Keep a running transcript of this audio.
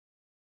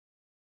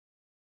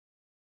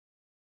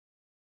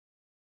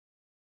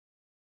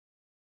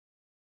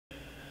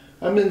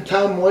I'm in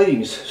Tom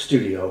Whiting's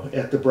studio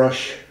at the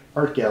Brush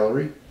Art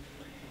Gallery.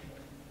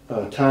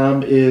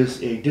 Tom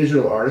is a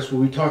digital artist.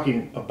 We'll be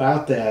talking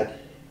about that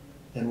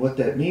and what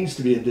that means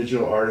to be a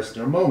digital artist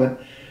in a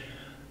moment.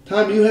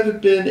 Tom, you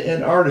haven't been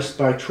an artist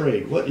by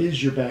trade. What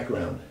is your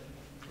background?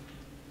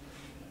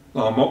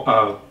 Well, I'm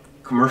a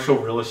commercial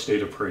real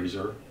estate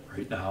appraiser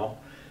right now.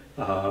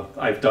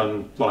 I've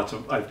done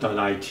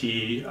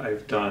IT,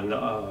 I've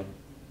done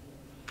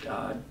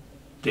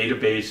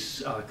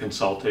database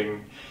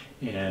consulting,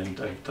 and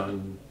I've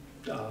done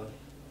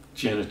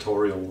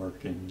janitorial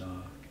work in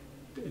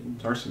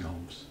nursing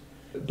homes.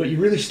 But you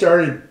really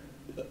started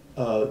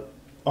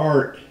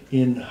art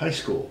in high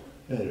school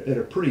at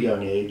a pretty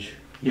young age.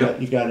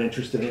 Yep. You got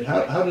interested in it.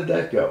 How did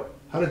that go?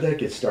 How did that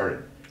get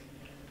started?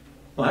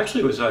 Well,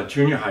 actually, it was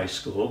junior high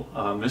school.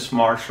 Miss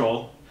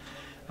Marshall,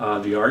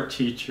 the art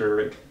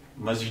teacher at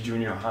Muzzy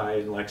Junior High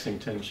in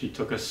Lexington, she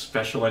took a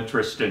special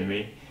interest in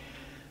me.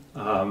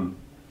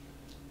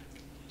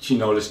 She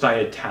noticed I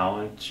had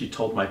talent. She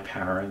told my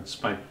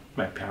parents. My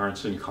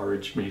parents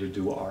encouraged me to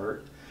do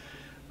art.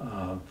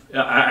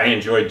 I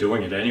enjoyed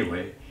doing it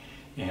anyway.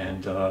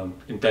 And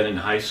then in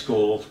high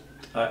school,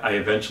 I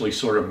eventually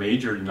sort of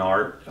majored in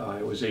art.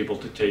 I was able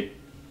to take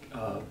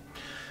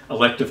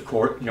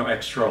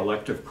extra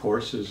elective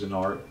courses in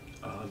art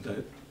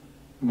that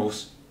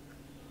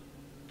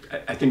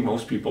I think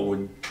most people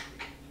wouldn't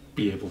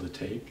be able to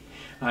take.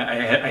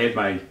 I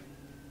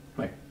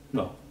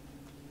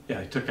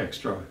took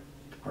extra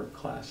art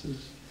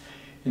classes,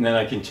 and then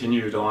I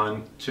continued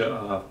on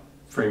to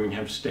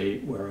Framingham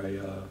State, where I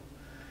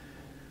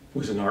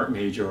was an art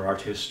major,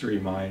 art history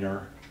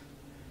minor.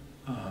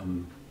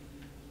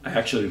 I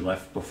actually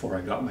left before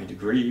I got my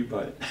degree,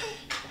 but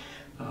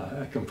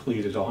I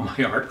completed all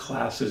my art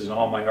classes and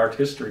all my art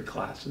history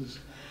classes.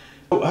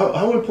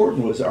 How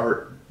important was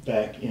art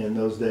back in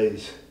those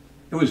days?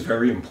 It was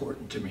very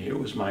important to me. It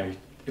was my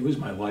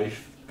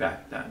life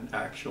back then,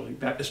 actually,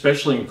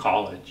 especially in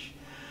college.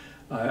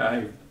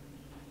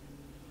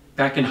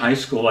 Back in high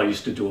school, I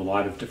used to do a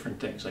lot of different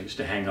things. I used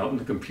to hang out in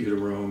the computer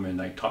room,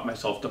 and I taught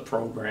myself to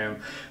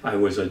program. I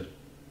was on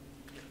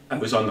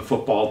the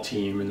football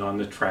team and on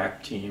the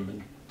track team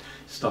and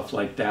stuff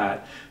like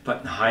that.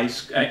 But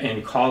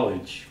in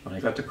college, when I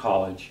got to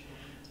college,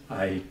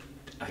 I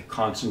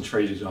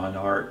concentrated on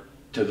art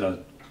to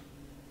the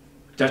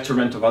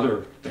detriment of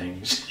other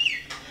things.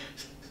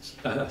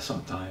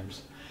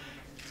 Sometimes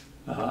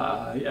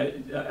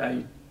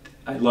I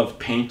loved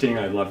painting.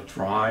 I loved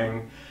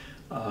drawing.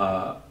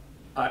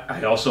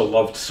 I also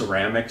loved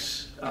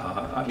ceramics.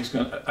 I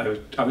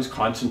was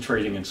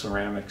concentrating in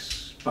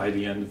ceramics by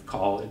the end of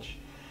college,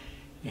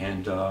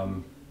 and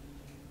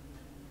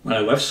when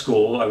I left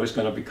school, I was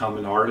going to become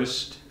an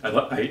artist.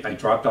 I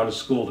dropped out of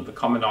school to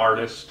become an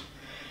artist,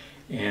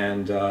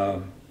 and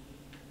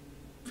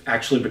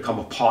actually become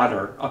a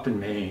potter up in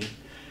Maine.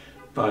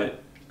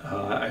 But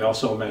I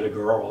also met a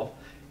girl,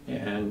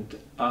 and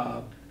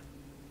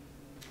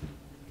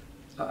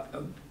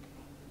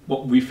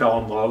we fell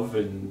in love,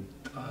 and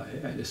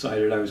I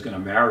decided I was going to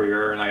marry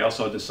her. And I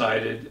also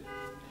decided,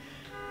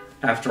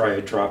 after I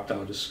had dropped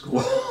out of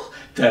school,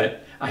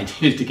 that I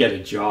needed to get a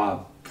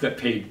job that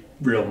paid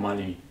real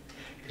money,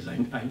 because I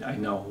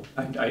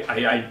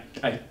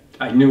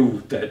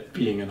knew that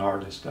being an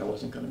artist, I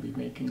wasn't going to be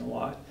making a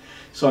lot.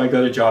 So I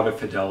got a job at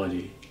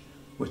Fidelity,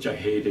 which I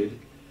hated.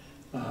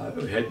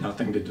 It had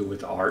nothing to do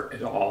with art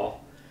at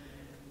all,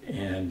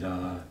 and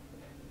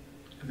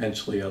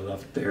eventually I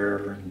left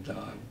there and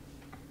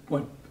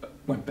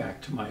went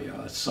back to my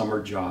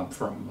summer job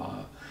from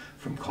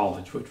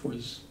college, which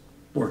was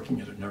working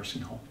at a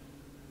nursing home.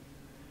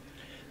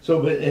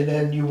 And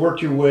then you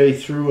worked your way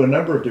through a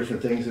number of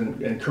different things,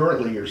 and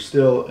currently you're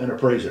still an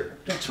appraiser.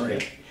 That's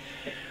right.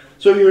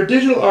 So you're a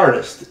digital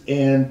artist,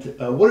 and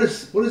what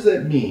does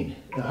that mean?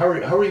 How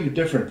are you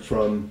different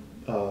from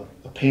a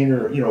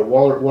painter,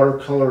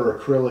 watercolor,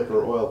 acrylic,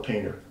 or oil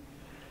painter?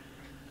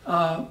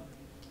 I'm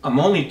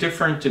only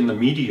different in the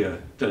media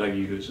that I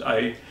use.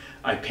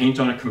 I paint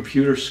on a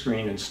computer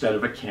screen instead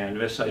of a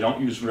canvas. I don't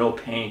use real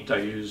paint. I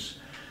use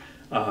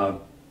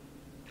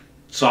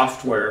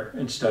software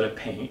instead of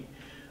paint.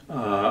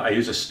 I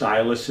use a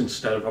stylus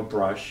instead of a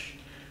brush,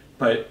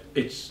 but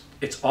it's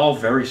all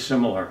very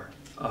similar.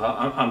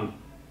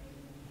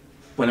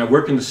 When I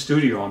work in the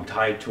studio, I'm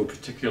tied to a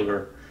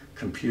particular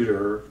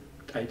computer.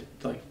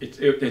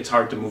 It's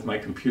hard to move my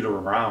computer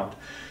around,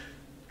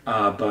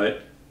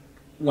 but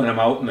when I'm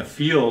out in the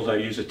field, I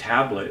use a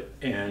tablet,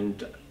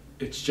 and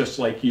it's just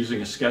like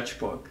using a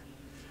sketchbook.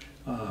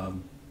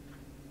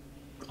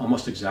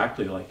 Almost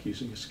exactly like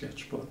using a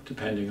sketchbook,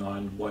 depending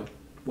on what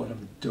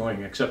I'm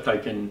doing. Except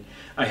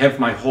I have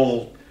my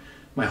whole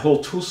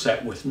tool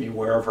set with me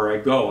wherever I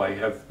go. I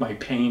have my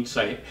paints.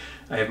 I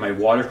have my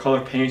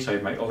watercolor paints. I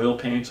have my oil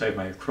paints. I have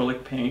my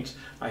acrylic paints.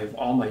 I have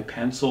all my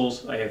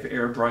pencils. I have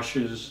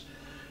airbrushes.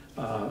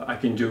 I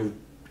can do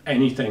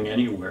anything,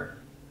 anywhere.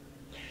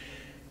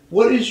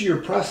 What is your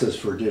process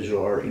for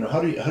digital art?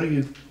 How do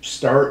you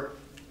start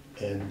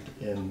and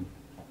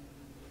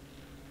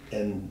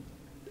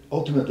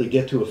ultimately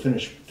get to a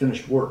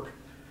finished work?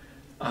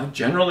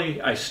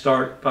 Generally, I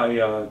start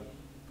by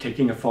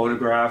taking a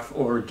photograph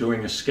or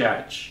doing a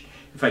sketch.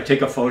 If I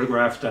take a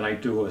photograph, then I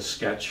do a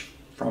sketch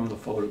from the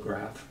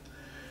photograph.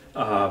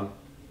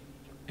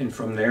 And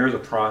from there, the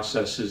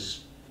process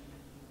is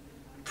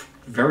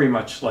very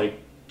much like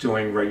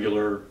doing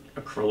regular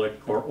acrylic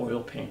or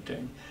oil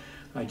painting.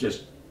 I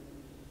just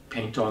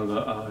paint on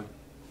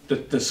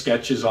the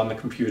sketches on the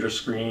computer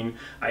screen.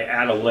 I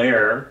add a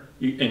layer.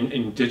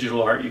 In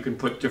digital art, you can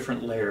put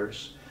different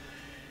layers.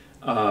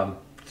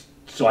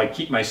 So I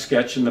keep my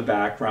sketch in the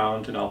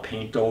background and I'll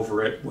paint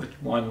over it with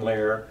one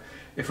layer.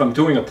 If I'm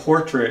doing a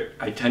portrait,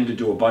 I tend to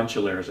do a bunch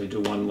of layers. I do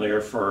one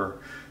layer for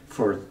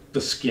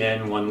the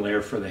skin, one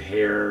layer for the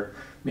hair,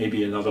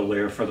 maybe another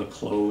layer for the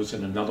clothes,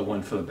 and another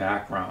one for the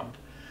background.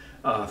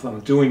 If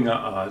I'm doing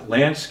a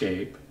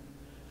landscape,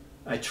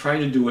 I try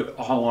to do it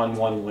all on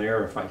one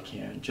layer if I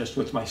can, just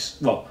with my,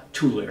 well,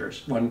 two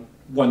layers. One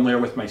layer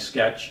with my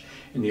sketch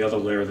and the other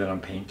layer that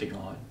I'm painting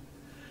on.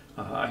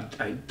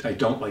 I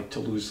don't like to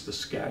lose the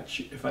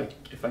sketch if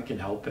I can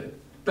help it.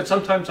 But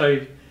sometimes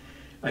I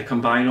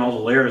combine all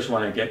the layers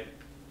when I get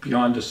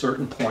beyond a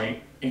certain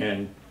point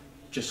and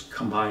just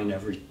combine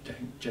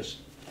everything.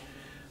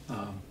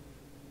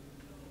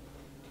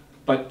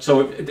 But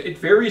so it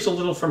varies a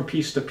little from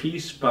piece to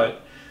piece,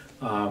 but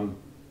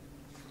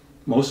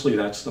mostly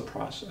that's the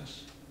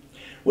process.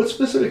 What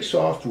specific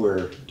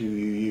software do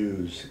you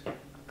use,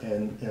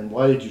 and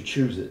why did you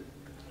choose it?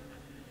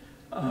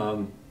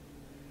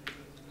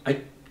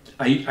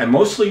 I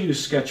mostly use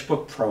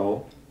Sketchbook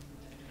Pro,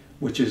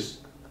 which is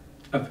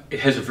it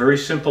has a very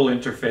simple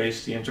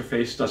interface. The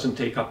interface doesn't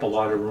take up a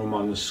lot of room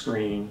on the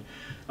screen.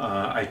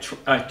 I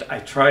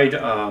tried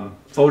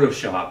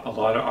Photoshop. A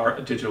lot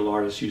of digital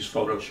artists use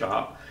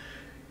Photoshop.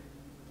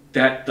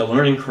 The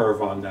learning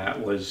curve on that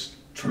was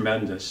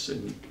tremendous,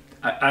 and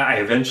I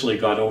eventually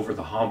got over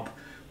the hump.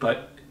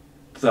 But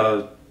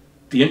the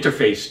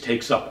interface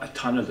takes up a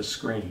ton of the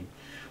screen.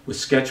 With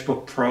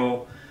Sketchbook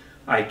Pro,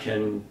 I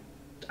can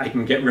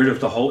get rid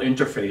of the whole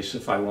interface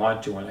if I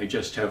want to, and I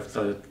just have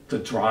the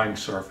drawing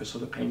surface or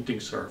the painting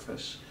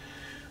surface.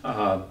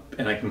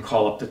 And I can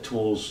call up the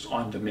tools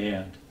on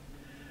demand.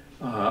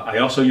 I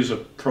also use a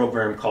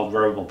program called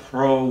Rebel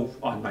Pro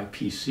on my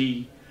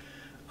PC,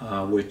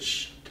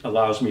 which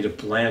allows me to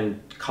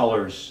blend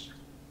colors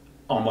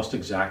almost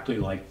exactly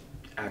like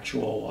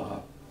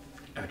actual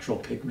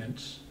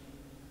pigments,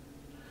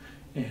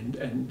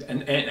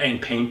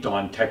 and paint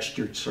on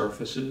textured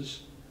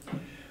surfaces.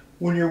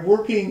 When you're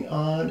working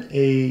on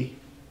a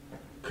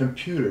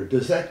computer,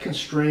 does that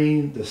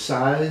constrain the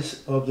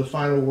size of the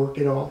final work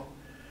at all?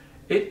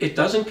 It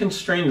doesn't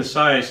constrain the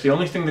size. The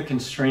only thing that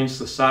constrains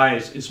the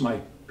size is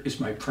my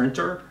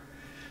printer.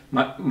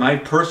 My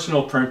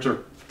personal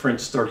printer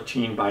prints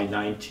 13 by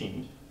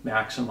 19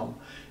 maximum.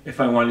 If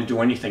I want to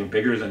do anything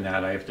bigger than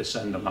that, I have to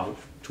send them out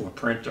to a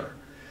printer.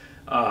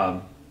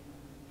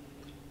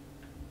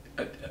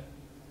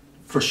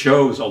 For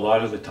shows, a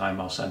lot of the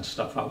time I'll send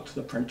stuff out to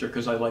the printer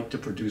because I like to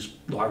produce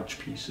large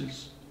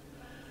pieces.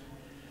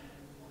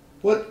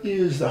 What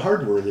is the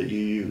hardware that you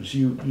use?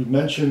 You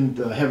mentioned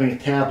having a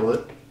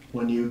tablet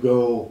when you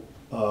go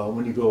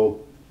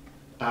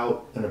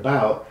out and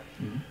about.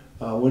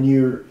 Mm-hmm. When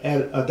you're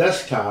at a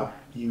desktop,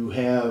 you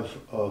have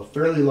a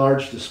fairly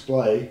large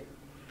display.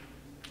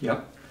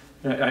 Yep,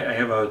 I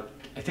have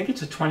I think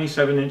it's a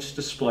 27-inch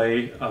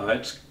display.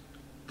 It's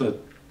the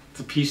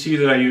PC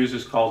that I use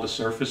is called the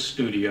Surface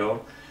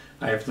Studio.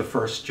 I have the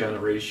first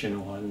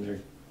generation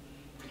one.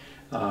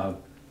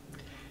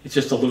 It's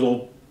just a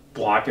little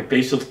block. It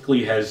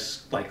basically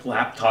has like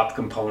laptop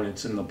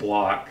components in the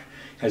block.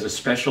 It has a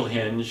special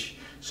hinge,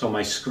 so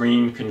my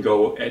screen can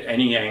go at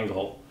any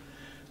angle.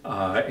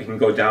 It can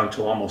go down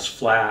to almost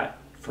flat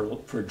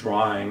for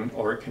drawing,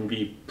 or it can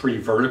be pretty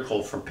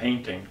vertical for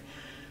painting.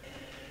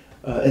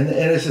 And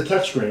it's a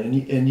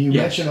touchscreen, and you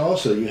Yes. mentioned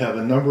also you have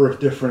a number of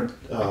different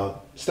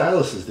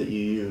styluses that you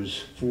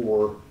use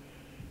for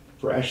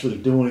actually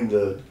doing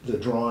the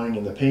drawing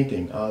and the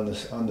painting on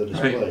the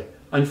display. Right.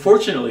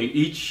 Unfortunately,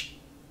 each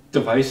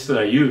device that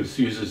I use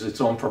uses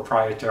its own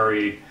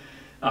proprietary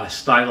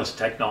stylus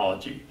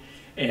technology,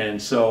 and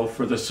so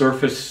for the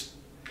Surface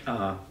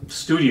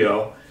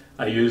Studio,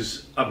 I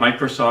use a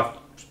Microsoft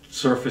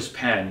Surface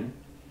pen,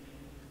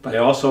 but I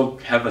also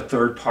have a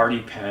third-party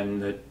pen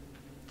that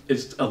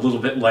is a little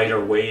bit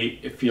lighter weight.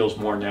 It feels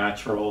more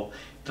natural.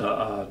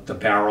 The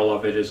barrel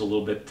of it is a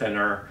little bit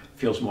thinner. It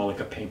feels more like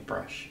a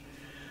paintbrush.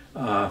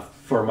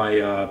 For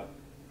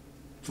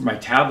my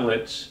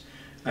tablets,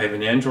 I have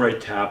an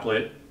Android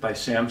tablet by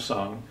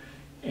Samsung,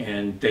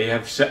 and they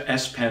have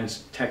S Pen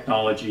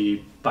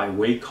technology by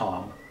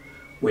Wacom.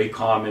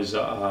 Wacom is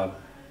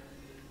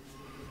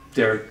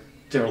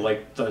they're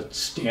like the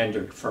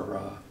standard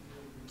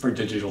for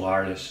digital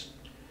artists.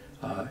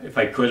 If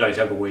I could, I'd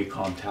have a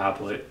Wacom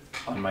tablet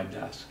on my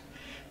desk,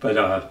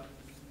 but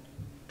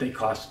they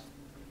cost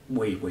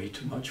way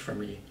too much for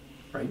me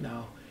right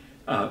now.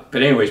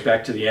 But anyways,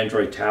 back to the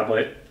Android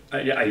tablet.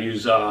 I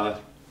use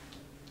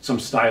some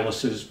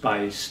styluses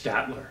by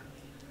Statler,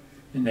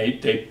 and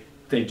they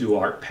do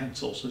art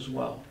pencils as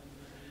well.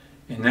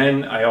 And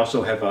then I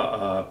also have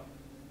an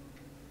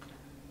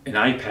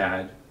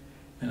iPad,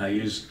 and I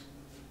use,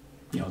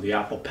 you know, the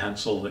Apple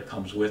Pencil that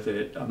comes with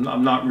it.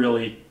 I'm not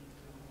really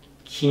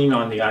keen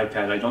on the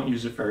iPad. I don't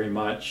use it very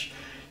much.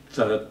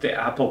 The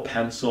Apple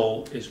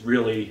Pencil is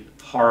really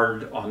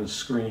hard on the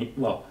screen.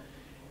 Well,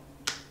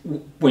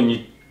 when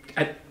you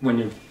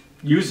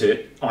use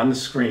it on the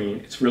screen,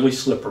 it's really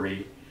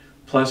slippery.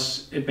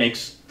 Plus, it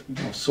makes,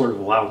 you know, sort of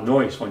a loud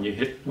noise when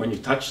you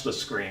touch the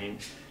screen,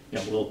 you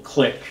know, a little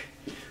click.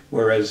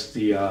 Whereas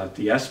the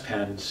S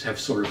Pens have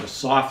sort of a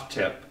soft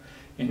tip,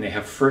 and they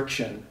have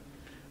friction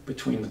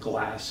between the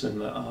glass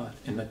and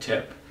the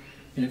tip,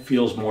 and it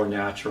feels more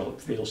natural.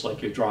 It feels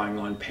like you're drawing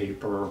on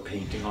paper or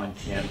painting on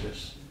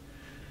canvas.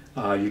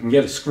 You can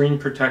get a screen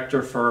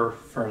protector for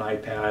an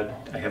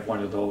iPad. I have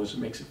one of those. It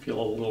makes it feel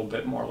a little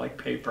bit more like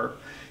paper,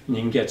 and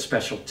you can get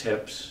special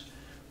tips.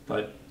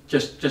 But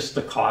just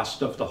the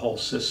cost of the whole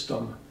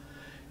system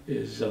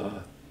is,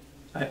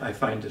 I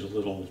find it a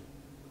little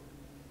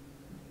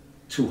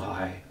too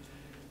high.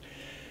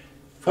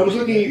 I was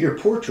looking at your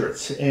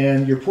portraits,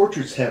 and your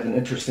portraits have an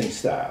interesting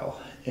style.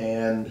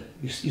 And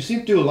you seem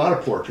to do a lot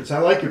of portraits. I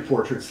like your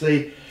portraits.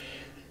 The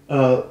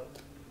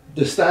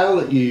style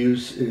that you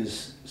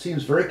use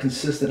seems very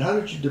consistent. How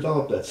did you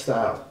develop that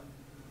style?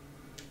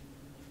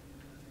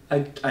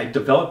 I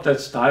developed that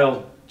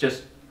style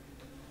just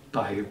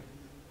by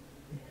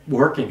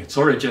working. It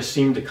sort of just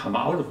seemed to come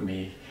out of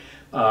me.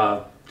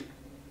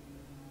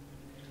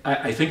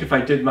 I think if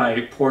I did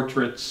my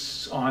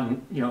portraits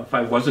on, you know, if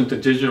I wasn't a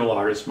digital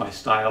artist, my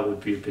style would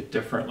be a bit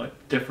different.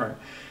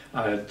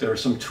 There are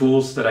some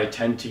tools that I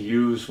tend to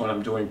use when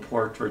I'm doing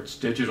portraits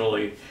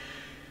digitally.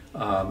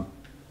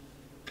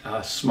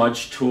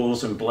 Smudge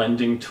tools and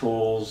blending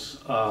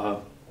tools.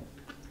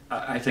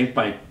 I think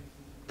my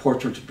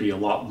portraits would be a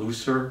lot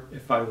looser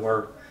if I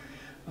were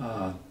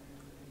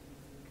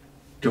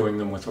doing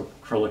them with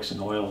acrylics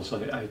and oils.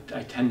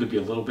 I tend to be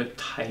a little bit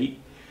tight.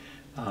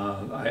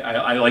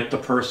 I like the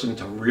person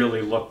to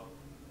really look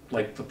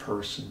like the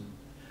person.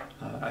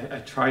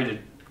 I try to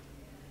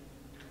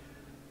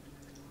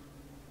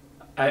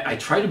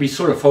be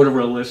sort of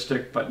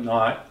photorealistic, but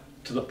not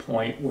to the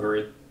point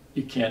where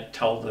you can't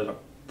tell that a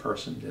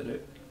person did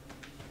it.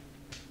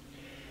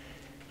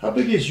 How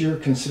big is your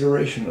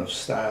consideration of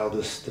style?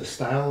 Does the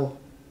style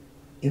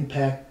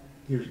impact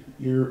your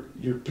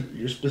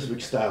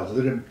specific style?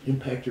 Does it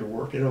impact your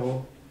work at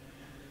all?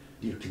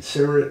 Do you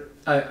consider it?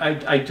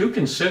 I do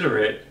consider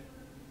it,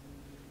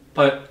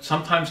 but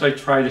sometimes I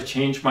try to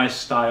change my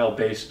style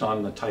based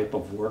on the type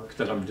of work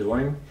that I'm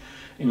doing.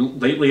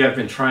 And lately I've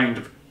been trying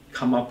to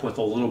come up with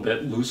a little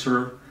bit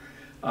looser,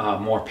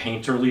 more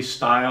painterly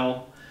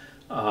style.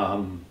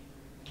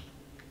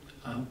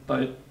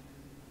 But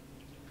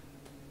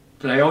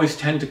I always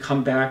tend to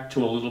come back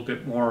to a little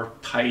bit more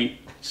tight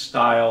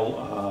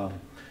style.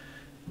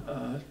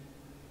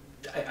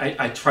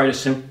 I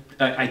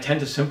tend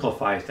to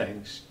simplify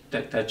things.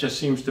 That just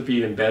seems to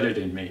be embedded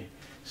in me.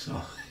 So.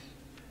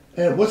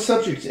 And what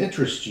subjects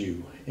interest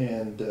you,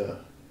 and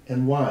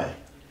why?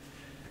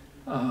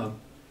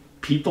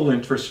 People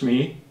interest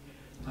me.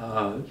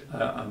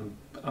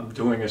 I'm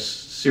doing a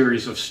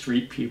series of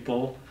street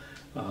people,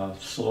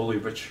 slowly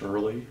but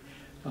surely.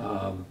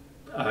 I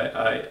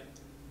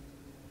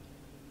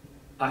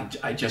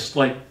just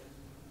like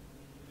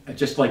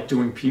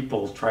doing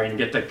people, try and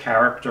get the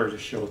character to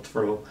show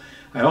through.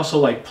 I also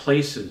like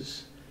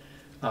places.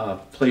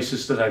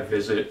 Places that I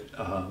visit.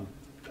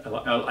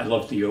 I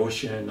love the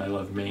ocean. I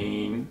love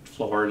Maine,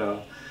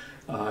 Florida.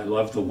 I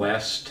love the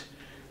West,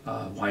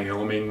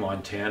 Wyoming,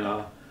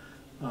 Montana,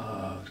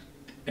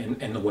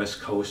 and the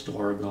West Coast,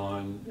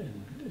 Oregon,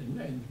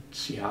 and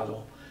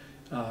Seattle,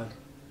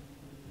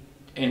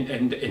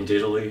 and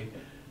Italy.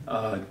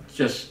 I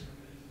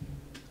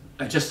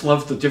just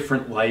love the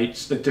different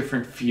lights, the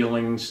different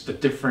feelings, the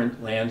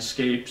different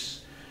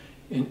landscapes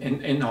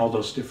in all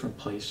those different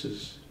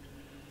places.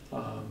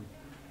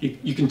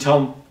 You can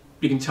tell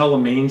a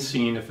Maine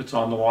scene if it's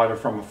on the water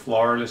from a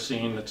Florida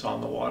scene that's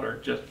on the water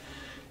just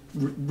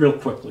real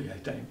quickly, I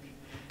think.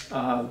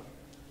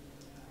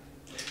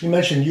 You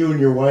mentioned you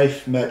and your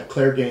wife met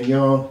Claire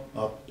Gagnon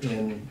up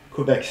in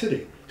Quebec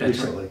City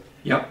recently. Right.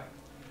 Yep.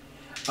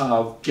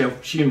 Yeah,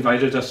 she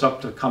invited us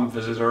up to come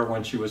visit her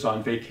when she was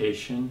on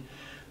vacation.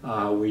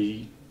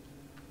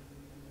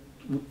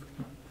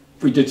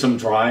 We did some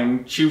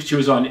drawing. She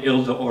was on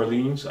Ile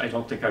d'Orleans. I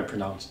don't think I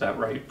pronounced that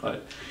right,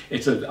 but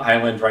it's an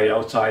island right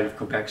outside of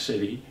Quebec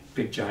City,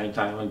 big giant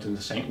island in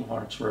the St.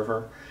 Lawrence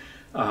River.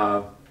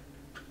 I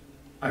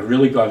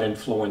really got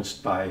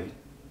influenced by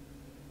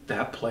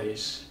that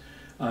place,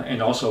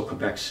 and also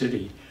Quebec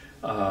City.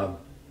 All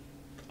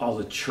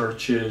the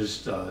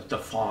churches, the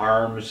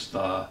farms,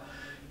 the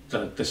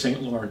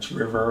St. Lawrence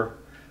River.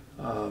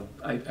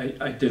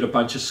 I did a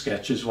bunch of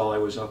sketches while I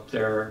was up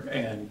there,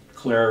 and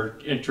Claire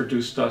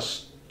introduced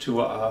us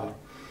to a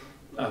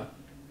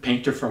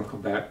painter from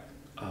Quebec,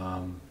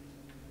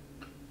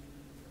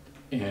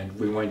 and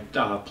we went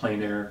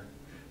plein air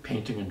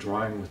painting and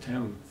drawing with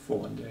him for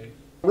one day.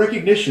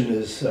 Recognition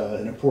is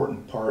an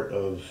important part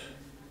of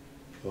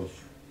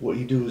what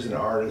you do as an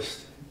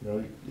artist.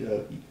 You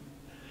know,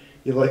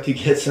 you like to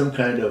get some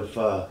kind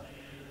of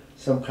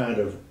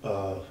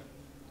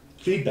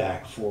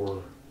feedback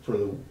for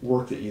the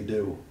work that you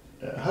do.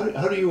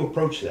 How do you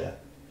approach that?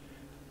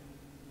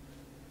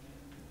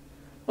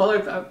 Well,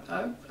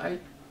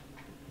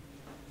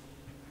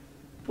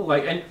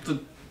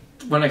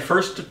 when I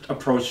first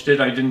approached it,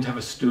 I didn't have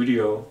a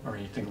studio or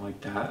anything like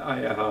that.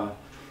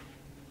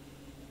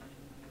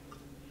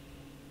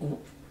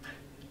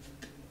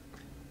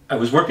 I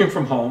was working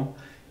from home.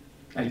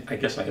 I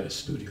guess I had a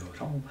studio at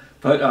home,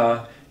 but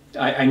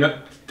I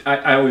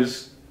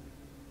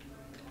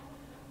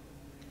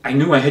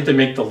knew I had to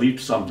make the leap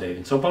someday.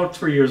 And so about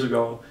 3 years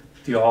ago,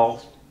 the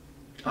All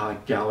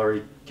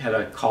Gallery had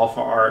a call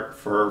for art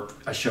for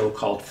a show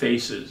called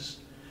Faces,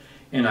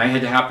 and I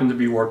had happened to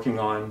be working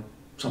on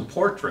some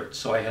portraits,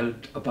 so I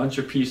had a bunch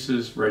of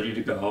pieces ready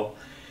to go,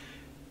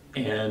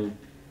 and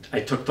I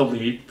took the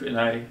leap and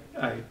I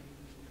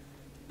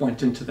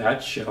went into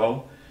that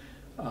show.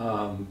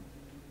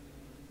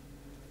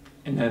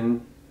 And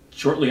then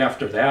shortly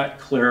after that,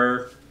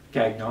 Claire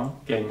Gagnon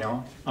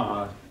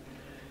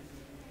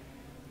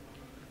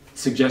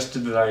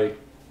suggested that I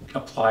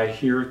apply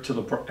here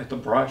at the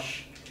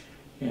Brush,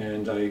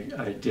 and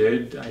I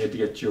did. I had to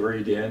get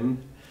juried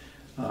in.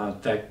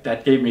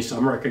 That gave me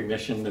some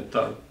recognition that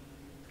the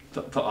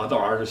other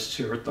artists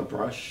here at the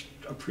Brush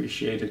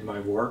appreciated my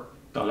work,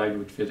 thought I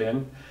would fit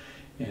in.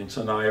 And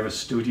so now I have a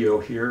studio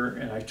here,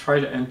 and I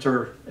try to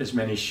enter as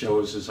many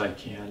shows as I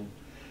can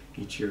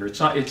each year. It's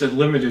a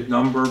limited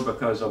number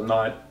because I'm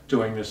not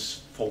doing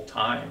this full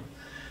time.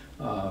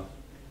 I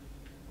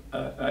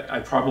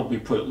probably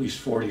put at least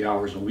 40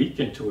 hours a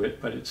week into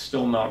it, but it's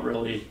still not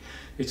really,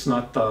 it's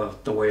not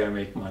the way I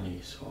make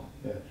money. So.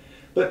 Yeah.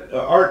 But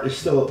art is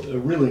still a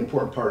really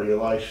important part of your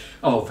life.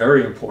 Oh,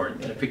 very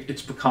important.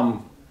 It's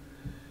become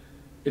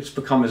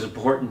as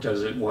important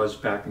as it was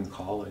back in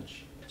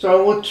college. So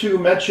I want to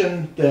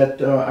mention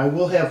that I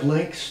will have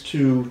links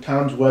to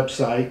Tom's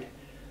website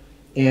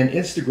and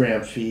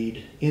Instagram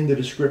feed in the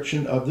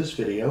description of this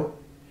video.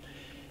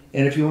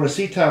 And if you want to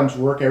see Tom's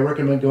work, I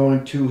recommend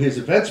going to his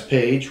events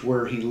page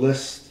where he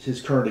lists his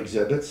current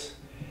exhibits.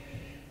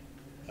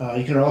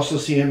 You can also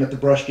see him at the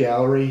Brush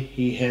Gallery.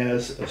 He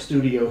has a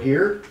studio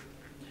here.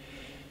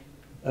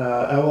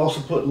 I will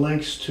also put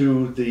links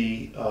to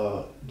the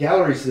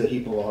galleries that he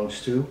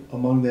belongs to,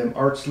 among them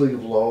Arts League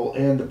of Lowell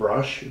and the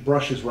Brush. The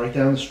Brush is right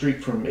down the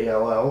street from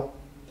ALL.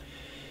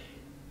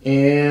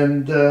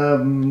 And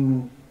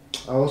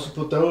I'll also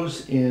put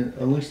those in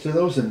links to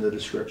those in the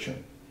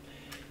description.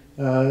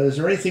 Is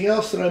there anything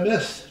else that I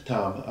missed,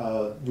 Tom?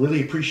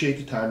 Really appreciate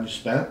the time you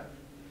spent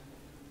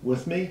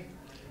with me.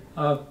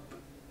 Well,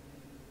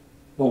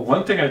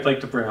 one thing I'd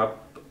like to bring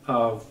up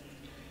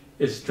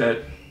is that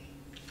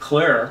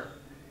Claire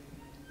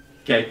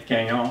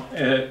Gagnon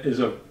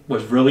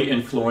was really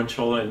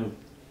influential in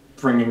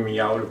bringing me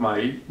out of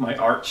my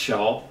art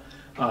shell.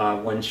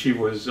 When she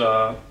was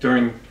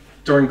during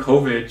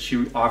COVID,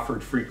 she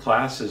offered free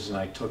classes, and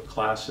I took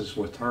classes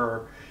with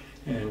her.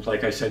 And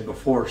like I said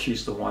before,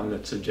 she's the one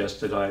that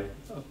suggested I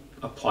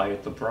apply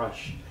at the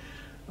Brush.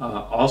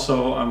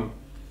 Also,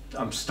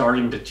 I'm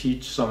starting to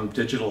teach some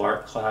digital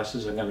art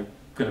classes. I'm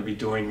going to be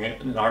doing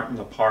an Art in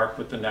the Park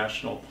with the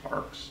National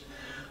Parks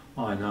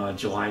on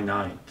July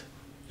 9th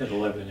at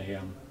 11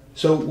 a.m.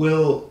 So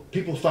will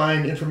people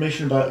find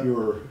information about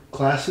your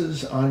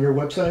classes on your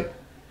website?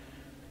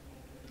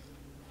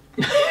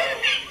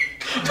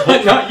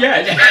 Not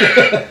yet.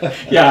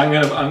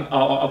 Yeah,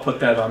 I'll put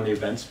that on the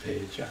events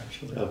page,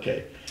 actually.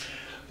 Okay.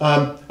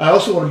 I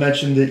also want to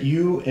mention that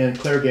you and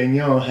Claire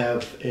Gagnon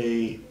have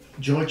a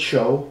joint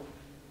show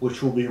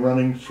which will be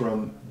running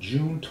from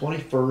June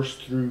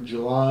 21st through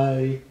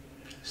July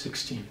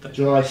 16th.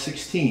 July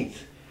 16th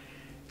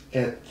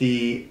at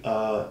the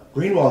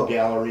Greenwald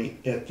Gallery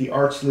at the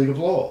Arts League of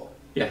Lowell.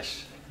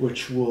 Yes.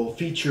 Which will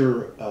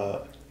feature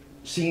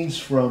scenes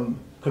from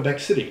Quebec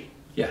City.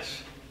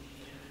 Yes.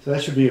 So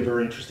that should be a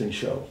very interesting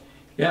show.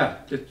 Yeah,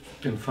 it's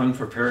been fun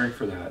preparing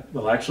for that.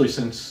 Well, actually,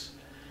 since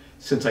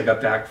I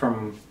got back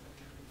from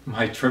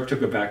my trip to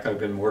Quebec, I've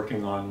been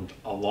working on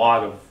a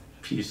lot of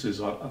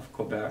pieces of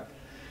Quebec.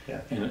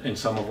 Yeah. And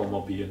some of them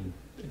will be in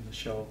the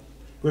show.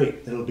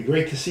 Great. It'll be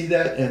great to see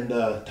that.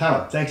 And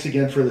Tom, thanks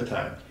again for the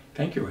time.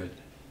 Thank you, Ed.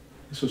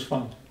 This was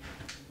fun.